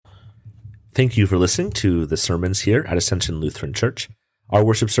Thank you for listening to the sermons here at Ascension Lutheran Church. Our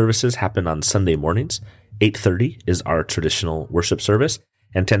worship services happen on Sunday mornings. 8:30 is our traditional worship service,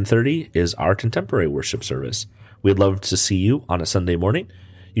 and 10:30 is our contemporary worship service. We'd love to see you on a Sunday morning.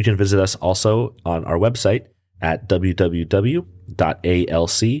 You can visit us also on our website at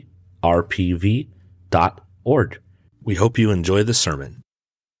www.alcrpv.org. We hope you enjoy the sermon.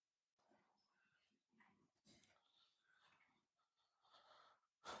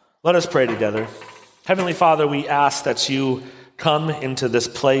 Let us pray together. Heavenly Father, we ask that you come into this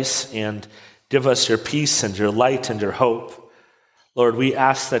place and give us your peace and your light and your hope. Lord, we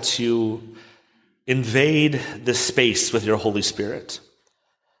ask that you invade this space with your Holy Spirit.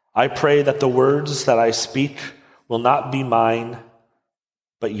 I pray that the words that I speak will not be mine,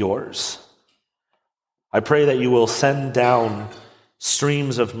 but yours. I pray that you will send down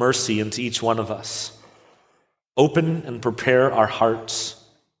streams of mercy into each one of us. Open and prepare our hearts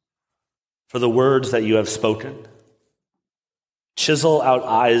for the words that you have spoken. Chisel out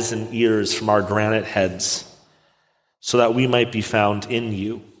eyes and ears from our granite heads so that we might be found in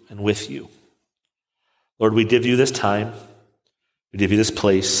you and with you. Lord, we give you this time, we give you this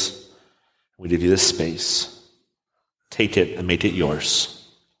place, we give you this space. Take it and make it yours.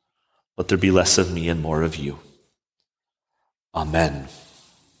 Let there be less of me and more of you. Amen.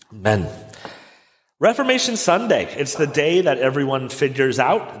 Amen. Reformation Sunday. It's the day that everyone figures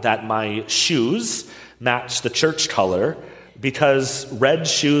out that my shoes match the church color, because red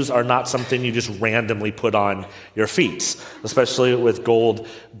shoes are not something you just randomly put on your feet, especially with gold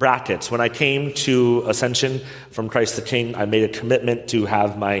brackets. When I came to Ascension from Christ the King, I made a commitment to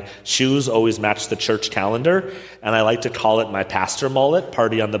have my shoes always match the church calendar, and I like to call it my pastor mullet,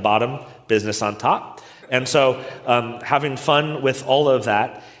 party on the bottom, business on top. And so having fun with all of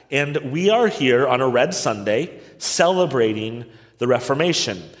that. And we are here on a Red Sunday celebrating the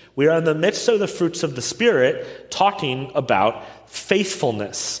Reformation. We are in the midst of the fruits of the Spirit talking about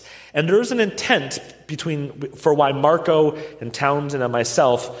faithfulness. And there is an intent for why Marco and Townsend and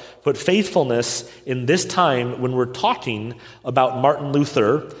myself put faithfulness in this time when we're talking about Martin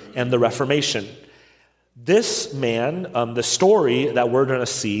Luther and the Reformation. This man, the story that we're going to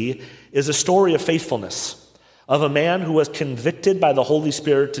see, is a story of faithfulness, of a man who was convicted by the Holy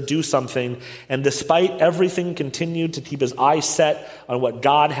Spirit to do something, and despite everything continued to keep his eyes set on what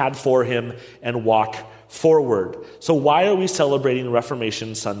God had for him and walk forward. So why are we celebrating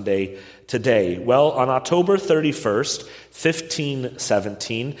Reformation Sunday today? Well, on October 31st,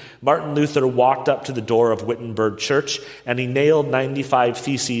 1517, Martin Luther walked up to the door of Wittenberg Church, and he nailed 95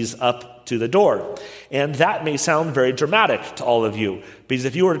 theses up to the door. And that may sound very dramatic to all of you, because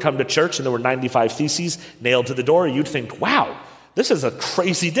if you were to come to church and there were 95 theses nailed to the door, you'd think, wow, this is a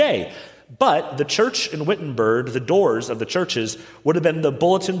crazy day. But the church in Wittenberg, the doors of the churches, would have been the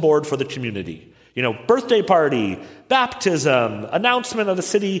bulletin board for the community. You know, birthday party, baptism, announcement of the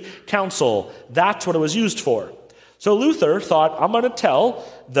city council. That's what it was used for. So Luther thought, I'm going to tell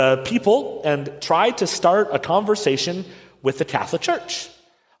the people and try to start a conversation with the Catholic Church.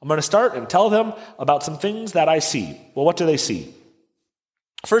 I'm going to start and tell them about some things that I see. Well, what do they see?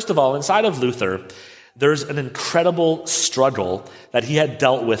 First of all, inside of Luther, there's an incredible struggle that he had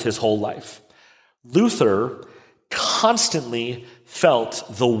dealt with his whole life. Luther constantly felt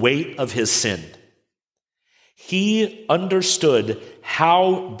the weight of his sin. He understood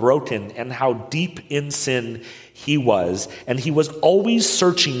how broken and how deep in sin he was, and he was always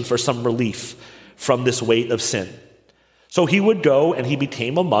searching for some relief from this weight of sin. So he would go and he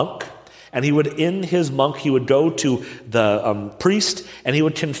became a monk, and he would go to the priest and he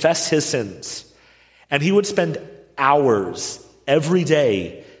would confess his sins. And he would spend hours every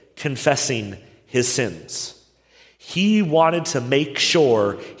day confessing his sins. He wanted to make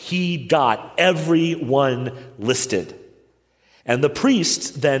sure he got everyone listed. And the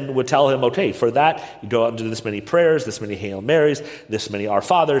priest then would tell him, okay, for that, you go out and do this many prayers, this many Hail Marys, this many Our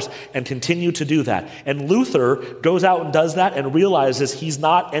Fathers, and continue to do that. And Luther goes out and does that and realizes he's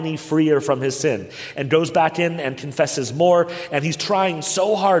not any freer from his sin, and goes back in and confesses more, and he's trying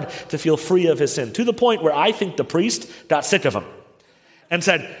so hard to feel free of his sin, to the point where I think the priest got sick of him and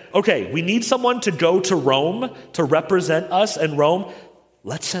said, okay, we need someone to go to Rome to represent us in Rome.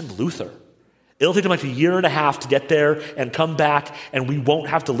 Let's send Luther. It'll take him like a year and a half to get there and come back, and we won't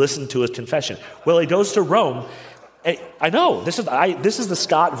have to listen to his confession. Well, he goes to Rome. I know, this is the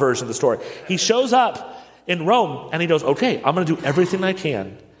Scott version of the story. He shows up in Rome, and he goes, okay, I'm going to do everything I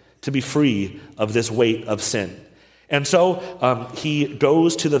can to be free of this weight of sin. And so he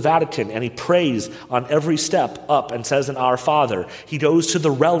goes to the Vatican and he prays on every step up and says an Our Father. He goes to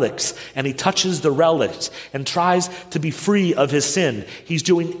the relics and he touches the relics and tries to be free of his sin. He's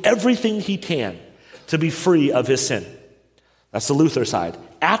doing everything he can to be free of his sin. That's the Luther side.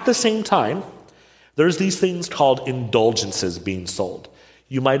 At the same time, there's these things called indulgences being sold.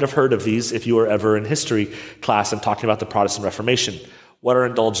 You might have heard of these if you were ever in history class and talking about the Protestant Reformation. What are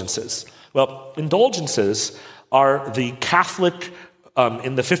indulgences? Well, indulgences are the Catholic,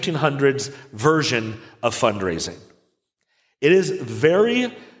 in the 1500s, version of fundraising. It is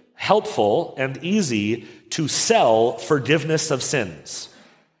very helpful and easy to sell forgiveness of sins.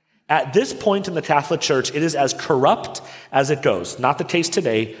 At this point in the Catholic Church, it is as corrupt as it goes. Not the case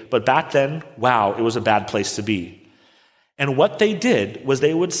today, but back then, wow, it was a bad place to be. And what they did was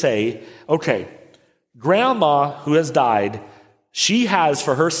they would say, okay, grandma who has died, she has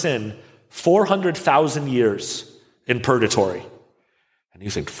for her sin 400,000 years in purgatory. And you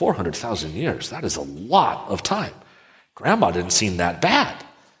think, 400,000 years, that is a lot of time. Grandma didn't seem that bad,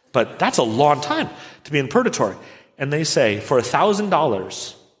 but that's a long time to be in purgatory. And they say, for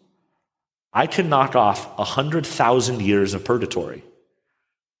 $1,000, I can knock off 100,000 years of purgatory.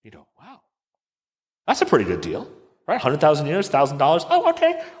 You go, wow, that's a pretty good deal, right? 100,000 years, $1,000. Oh,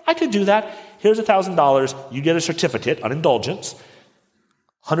 okay, I could do that. Here's $1,000. You get a certificate on indulgence.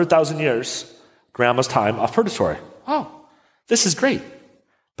 100,000 years, grandma's time off purgatory. Oh, this is great.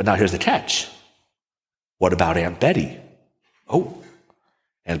 But now here's the catch. What about Aunt Betty? Oh,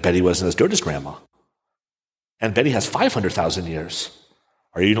 Aunt Betty wasn't as good as grandma. Aunt Betty has 500,000 years.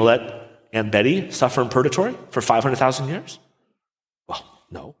 Are you going to let Aunt Betty suffer in purgatory for 500,000 years? Well,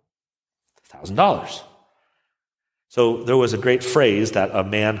 no. $1,000. So there was a great phrase that a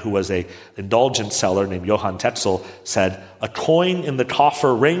man who was an indulgence seller named Johann Tetzel said, "A coin in the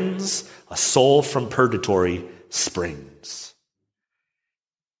coffer rings, a soul from purgatory springs."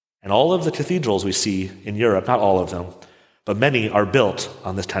 And all of the cathedrals we see in Europe, not all of them, but many are built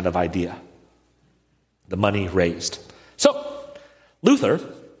on this kind of idea. The money raised. So, Luther,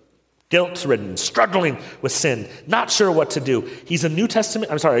 guilt-ridden, struggling with sin, not sure what to do. He's an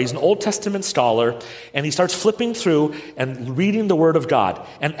Old Testament scholar, and he starts flipping through and reading the Word of God.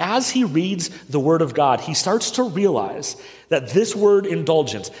 And as he reads the Word of God, he starts to realize that this word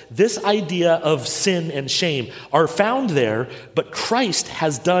indulgence, this idea of sin and shame are found there, but Christ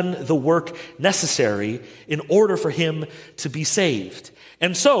has done the work necessary in order for him to be saved.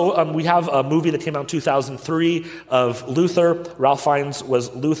 And so we have a movie that came out in 2003 of Luther. Ralph Fiennes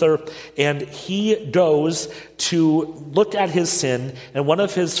was Luther. And he goes to look at his sin. And one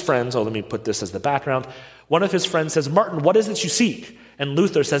of his friends, let me put this as the background. One of his friends says, "Martin, what is it you seek?" And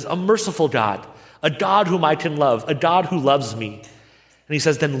Luther says, "A merciful God, a God whom I can love, a God who loves me." And he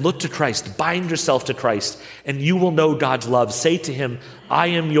says, "Then look to Christ, bind yourself to Christ, and you will know God's love. Say to him, 'I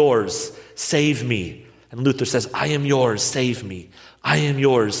am yours, save me.'" And Luther says, "I am yours, save me. I am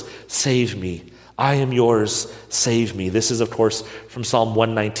yours, save me. I am yours, save me." This is, of course, from Psalm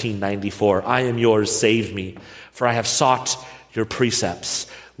 119:94. "I am yours, save me, for I have sought your precepts."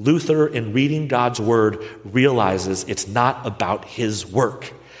 Luther, in reading God's word, realizes it's not about his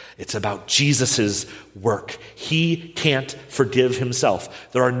work. It's about Jesus' work. He can't forgive himself.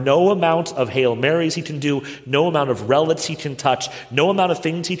 There are no amount of Hail Marys he can do, no amount of relics he can touch, no amount of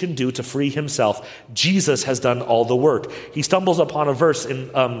things he can do to free himself. Jesus has done all the work. He stumbles upon a verse in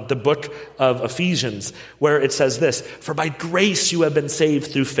the book of Ephesians where it says this, "For by grace you have been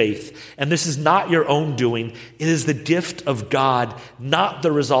saved through faith, and this is not your own doing. It is the gift of God, not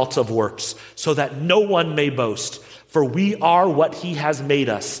the result of works, so that no one may boast. For we are what he has made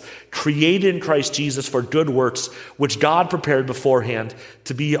us, created in Christ Jesus for good works, which God prepared beforehand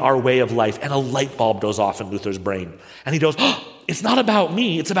to be our way of life." And a light bulb goes off in Luther's brain. And he goes, "Oh, it's not about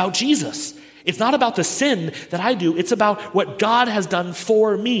me, it's about Jesus. It's not about the sin that I do, it's about what God has done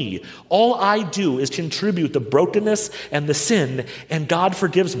for me. All I do is contribute the brokenness and the sin, and God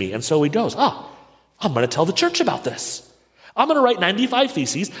forgives me." And so he goes, I'm going to tell the church about this. I'm going to write 95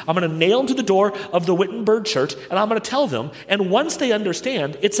 Theses. I'm going to nail them to the door of the Wittenberg Church, and I'm going to tell them. And once they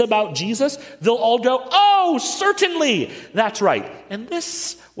understand it's about Jesus, they'll all go, "Oh, certainly, that's right." And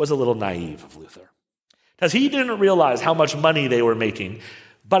this was a little naive of Luther, because he didn't realize how much money they were making.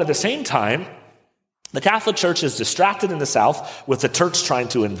 But at the same time, the Catholic Church is distracted in the South with the Turks trying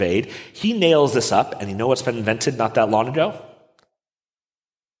to invade. He nails this up, and you know what's been invented not that long ago?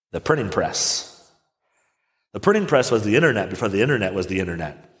 The printing press. The printing press was the internet before the internet was the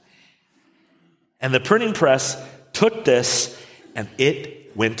internet. And the printing press took this and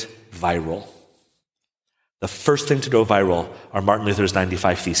it went viral. The first thing to go viral are Martin Luther's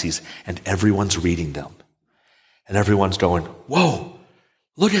 95 Theses, and everyone's reading them. And everyone's going, whoa,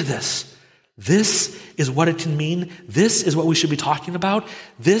 look at this. This is what it can mean. This is what we should be talking about.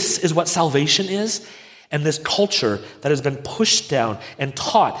 This is what salvation is. And this culture that has been pushed down and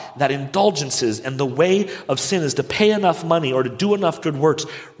taught that indulgences and the way of sin is to pay enough money or to do enough good works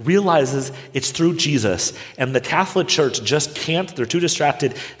realizes it's through Jesus. And the Catholic Church just can't, they're too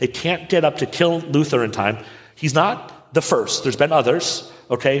distracted. They can't get up to kill Luther in time. He's not the first. There's been others,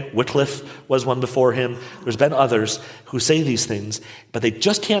 okay? Wycliffe was one before him. There's been others who say these things, but they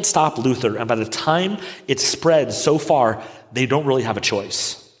just can't stop Luther. And by the time it spreads so far, they don't really have a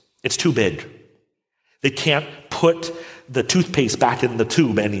choice. It's too big. They can't put the toothpaste back in the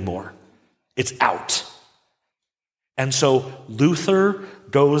tube anymore. It's out. And so Luther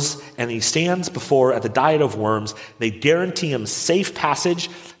goes and he stands before at the Diet of Worms. They guarantee him safe passage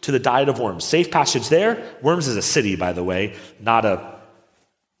to the Diet of Worms. Safe passage there. Worms is a city, by the way, not a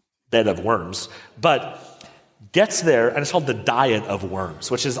bed of worms. But gets there, and it's called the Diet of Worms,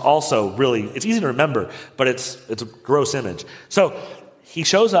 which is also really, it's easy to remember, but it's a gross image. So he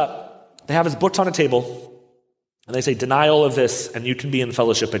shows up. They have his books on a table, and they say, deny all of this, and you can be in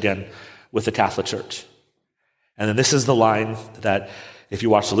fellowship again with the Catholic Church. And then this is the line that if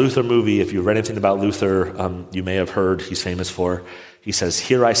you watch the Luther movie, if you read anything about Luther, you may have heard he's famous for. He says,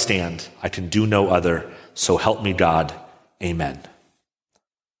 here I stand, I can do no other, so help me God, amen.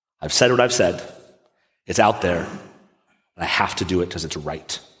 I've said what I've said. It's out there, and I have to do it because it's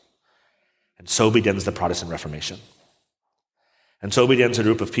right. And so begins the Protestant Reformation. And so begins a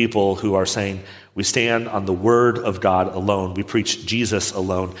group of people who are saying, we stand on the word of God alone. We preach Jesus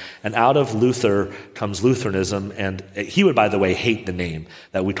alone. And out of Luther comes Lutheranism. And he would, by the way, hate the name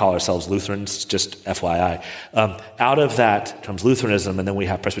that we call ourselves Lutherans, just FYI. Out of that comes Lutheranism. And then we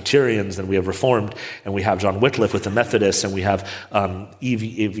have Presbyterians, and we have Reformed, and we have John Wycliffe with the Methodists, and we have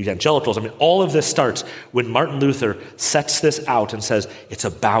evangelicals. I mean, all of this starts when Martin Luther sets this out and says, it's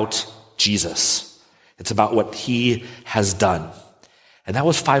about Jesus. It's about what he has done. And that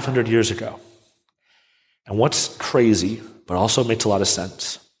was 500 years ago. And what's crazy, but also makes a lot of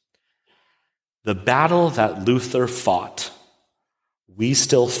sense, the battle that Luther fought, we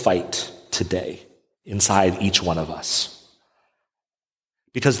still fight today inside each one of us.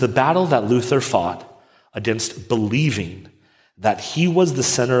 Because the battle that Luther fought against believing that he was the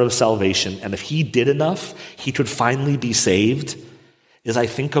center of salvation, and if he did enough, he could finally be saved, is, I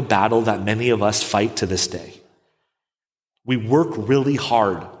think, a battle that many of us fight to this day. We work really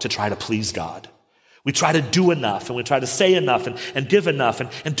hard to try to please God. We try to do enough, and we try to say enough and give enough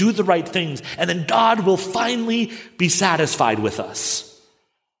and do the right things, and then God will finally be satisfied with us.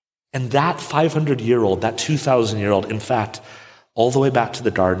 And that 500-year-old, that 2,000-year-old, in fact, all the way back to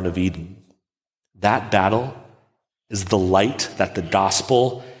the Garden of Eden, that battle is the light that the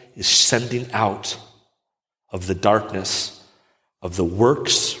gospel is sending out of the darkness, of the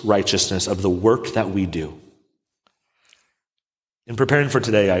works righteousness, of the work that we do. In preparing for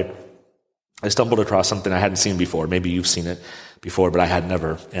today, I stumbled across something I hadn't seen before. Maybe you've seen it before, but I had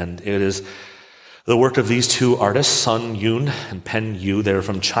never. And it is the work of these two artists, Sun Yun and Pen Yu. They're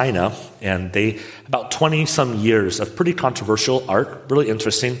from China, and they, about 20-some years of pretty controversial art, really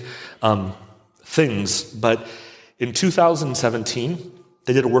interesting things. But in 2017,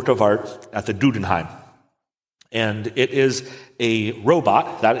 they did a work of art at the Guggenheim. And it is a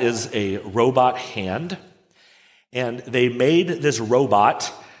robot. That is a robot hand. And they made this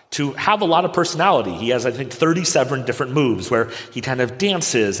robot to have a lot of personality. He has, I think, 37 different moves where he kind of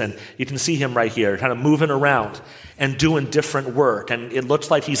dances, and you can see him right here, kind of moving around and doing different work. And it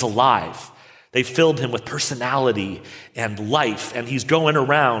looks like he's alive. They filled him with personality and life, and he's going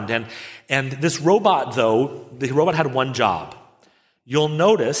around. And this robot, though, the robot had one job. You'll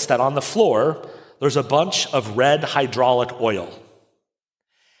notice that on the floor, there's a bunch of red hydraulic oil.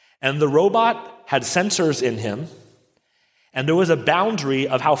 And the robot had sensors in him, and there was a boundary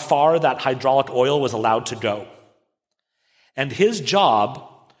of how far that hydraulic oil was allowed to go. And his job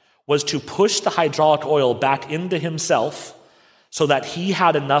was to push the hydraulic oil back into himself so that he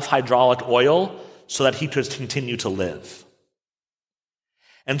had enough hydraulic oil so that he could continue to live.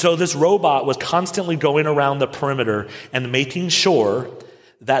 And so this robot was constantly going around the perimeter and making sure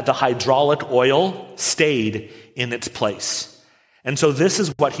that the hydraulic oil stayed in its place. And so this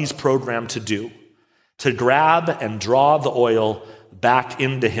is what he's programmed to do, to grab and draw the oil back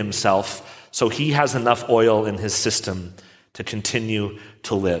into himself so he has enough oil in his system to continue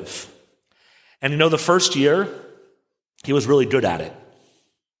to live. And the first year, he was really good at it.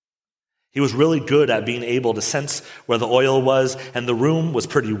 He was really good at being able to sense where the oil was, and the room was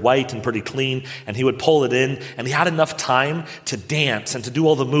pretty white and pretty clean, and he would pull it in, and he had enough time to dance and to do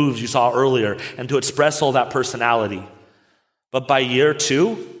all the moves you saw earlier and to express all that personality. But by year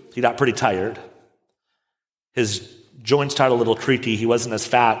 2, he got pretty tired. His joints got a little creaky. He wasn't as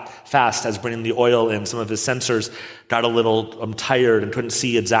fast as bringing the oil in. Some of his sensors got a little tired and couldn't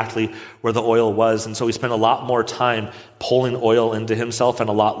see exactly where the oil was. And so he spent a lot more time pulling oil into himself and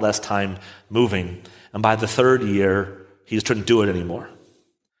a lot less time moving. And by the 3rd year, he just couldn't do it anymore.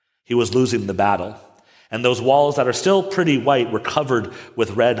 He was losing the battle. And those walls that are still pretty white were covered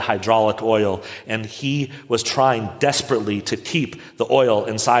with red hydraulic oil. And he was trying desperately to keep the oil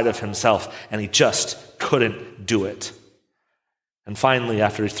inside of himself. And he just couldn't do it. And finally,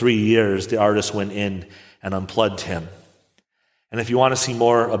 after 3 years, the artist went in and unplugged him. And if you want to see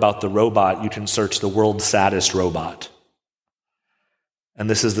more about the robot, you can search the world's saddest robot. And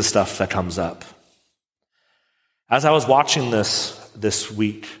this is the stuff that comes up. As I was watching this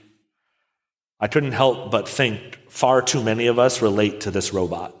week, I couldn't help but think far too many of us relate to this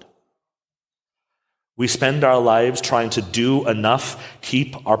robot. We spend our lives trying to do enough,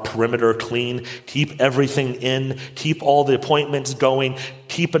 keep our perimeter clean, keep everything in, keep all the appointments going,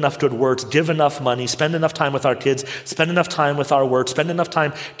 keep enough good words, give enough money, spend enough time with our kids, spend enough time with our work, spend enough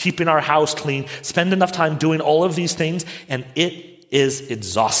time keeping our house clean, spend enough time doing all of these things, and it is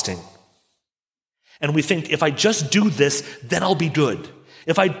exhausting. And we think, if I just do this, then I'll be good.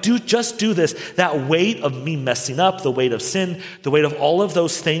 If I just do this, that weight of me messing up, the weight of sin, the weight of all of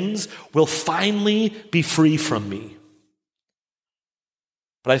those things will finally be free from me.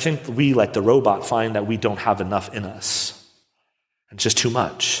 But I think we, like the robot, find that we don't have enough in us. It's just too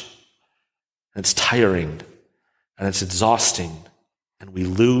much. And it's tiring. And it's exhausting. And we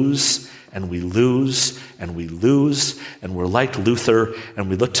lose, and we lose, and we lose. And we're like Luther,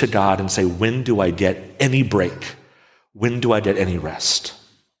 and we look to God and say, when do I get any break? When do I get any rest?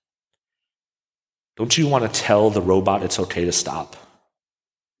 Don't you want to tell the robot it's okay to stop?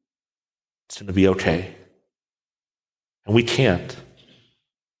 It's going to be okay. And we can't.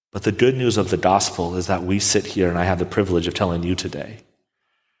 But the good news of the gospel is that we sit here, and I have the privilege of telling you today,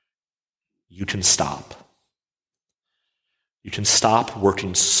 you can stop. You can stop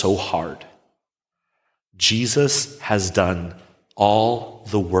working so hard. Jesus has done all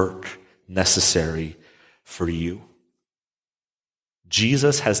the work necessary for you.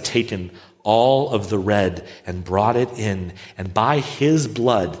 Jesus has taken all of the red and brought it in, and by his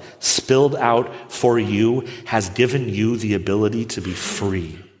blood spilled out for you has given you the ability to be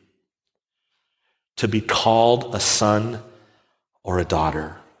free, to be called a son or a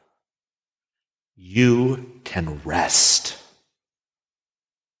daughter. You can rest.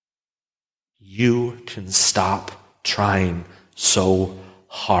 You can stop trying so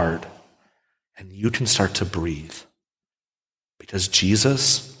hard, and you can start to breathe. Because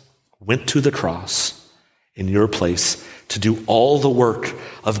Jesus went to the cross in your place to do all the work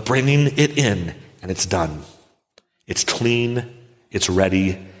of bringing it in, and it's done. It's clean, it's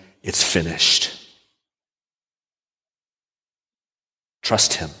ready, it's finished.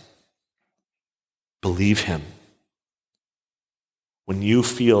 Trust him. Believe him. When you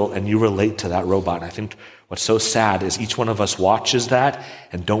feel and you relate to that robot, and I think what's so sad is each one of us watches that,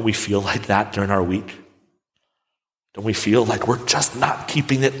 and don't we feel like that during our week? Don't we feel like we're just not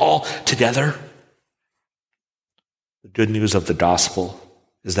keeping it all together? The good news of the gospel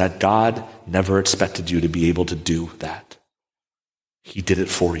is that God never expected you to be able to do that. He did it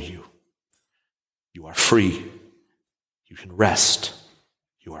for you. You are free. You can rest.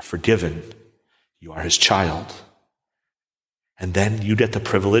 You are forgiven. You are his child. And then you get the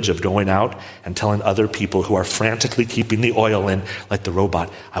privilege of going out and telling other people who are frantically keeping the oil in, like the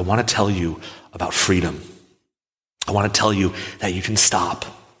robot, I want to tell you about freedom. I want to tell you that you can stop.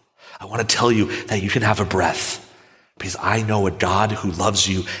 I want to tell you that you can have a breath, because I know a God who loves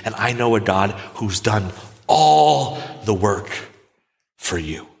you, and I know a God who's done all the work for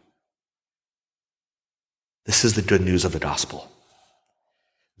you. This is the good news of the gospel.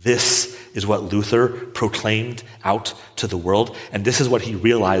 This is what Luther proclaimed out to the world, and this is what he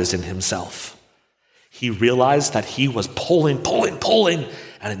realized in himself. He realized that he was pulling,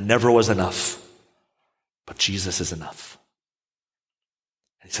 and it never was enough. But Jesus is enough.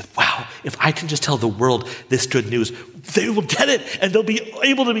 And he said, wow, if I can just tell the world this good news, they will get it, and they'll be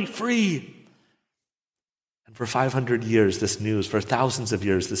able to be free. And for 500 years, this news, for thousands of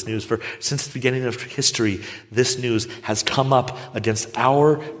years, this news, since the beginning of history, this news has come up against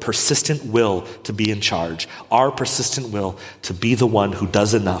our persistent will to be in charge, our persistent will to be the one who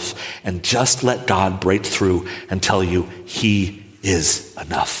does enough, and just let God break through and tell you he is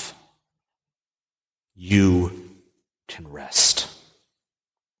enough. you can rest.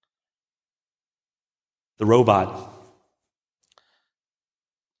 The robot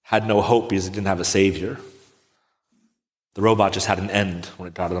had no hope because it didn't have a savior. The robot just had an end when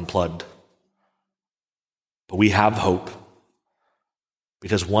it got unplugged. But we have hope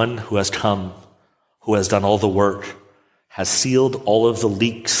because one who has come, who has done all the work, has sealed all of the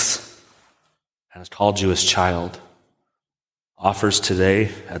leaks, and has called you his child, offers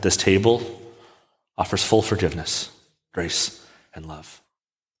today at this table, offers full forgiveness, grace, and love.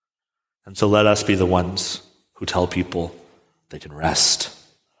 And so let us be the ones who tell people they can rest.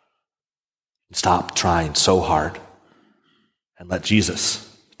 Stop trying so hard and let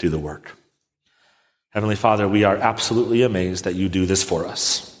Jesus do the work. Heavenly Father, we are absolutely amazed that you do this for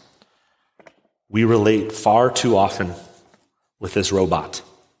us. We relate far too often with this robot.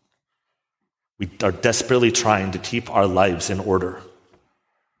 We are desperately trying to keep our lives in order.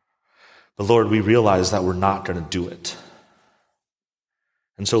 But Lord, we realize that we're not going to do it.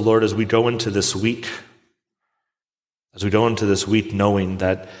 And so, Lord, as we go into this week knowing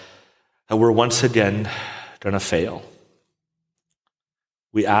that we're once again going to fail,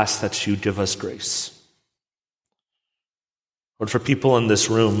 we ask that you give us grace. Lord, for people in this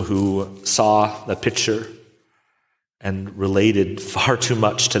room who saw the picture and related far too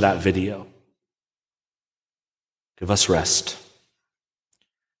much to that video, give us rest.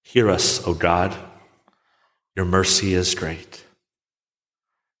 Hear us, O God. Your mercy is great.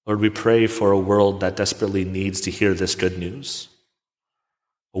 Lord, we pray for a world that desperately needs to hear this good news.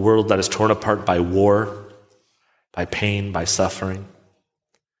 A world that is torn apart by war, by pain, by suffering.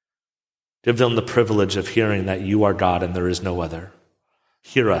 Give them the privilege of hearing that you are God and there is no other.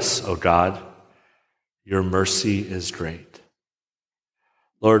 Hear us, O God. Your mercy is great.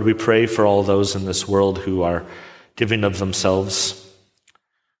 Lord, we pray for all those in this world who are giving of themselves.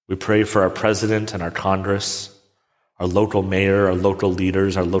 We pray for our president and our Congress, our local mayor, our local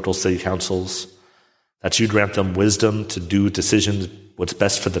leaders, our local city councils, that you grant them wisdom to do decisions what's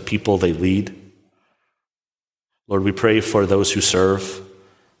best for the people they lead. Lord, we pray for those who serve,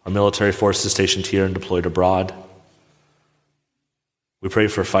 our military forces stationed here and deployed abroad. We pray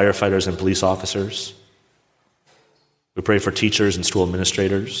for firefighters and police officers. We pray for teachers and school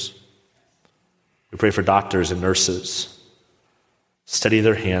administrators. We pray for doctors and nurses. Steady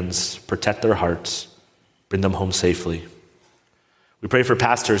their hands, protect their hearts, bring them home safely. We pray for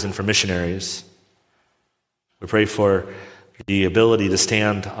pastors and for missionaries. We pray for the ability to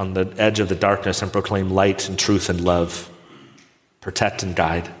stand on the edge of the darkness and proclaim light and truth and love. Protect and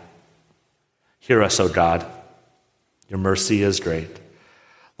guide. Hear us, O God. Your mercy is great.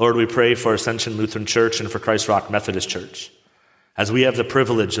 Lord, we pray for Ascension Lutheran Church and for Christ Rock Methodist Church, as we have the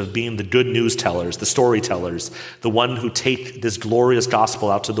privilege of being the good news tellers, the storytellers, the one who take this glorious gospel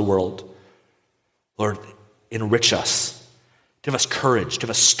out to the world. Lord, enrich us. Give us courage.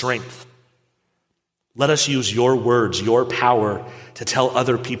 Give us strength. Let us use your words, your power, to tell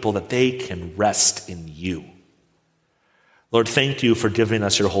other people that they can rest in you. Lord, thank you for giving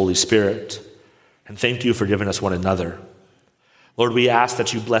us your Holy Spirit, and thank you for giving us one another. Lord, we ask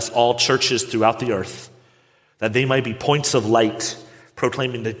that you bless all churches throughout the earth, that they might be points of light,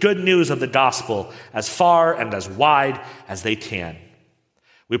 proclaiming the good news of the gospel as far and as wide as they can.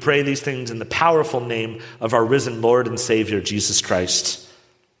 We pray these things in the powerful name of our risen Lord and Savior, Jesus Christ.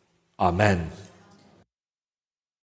 Amen.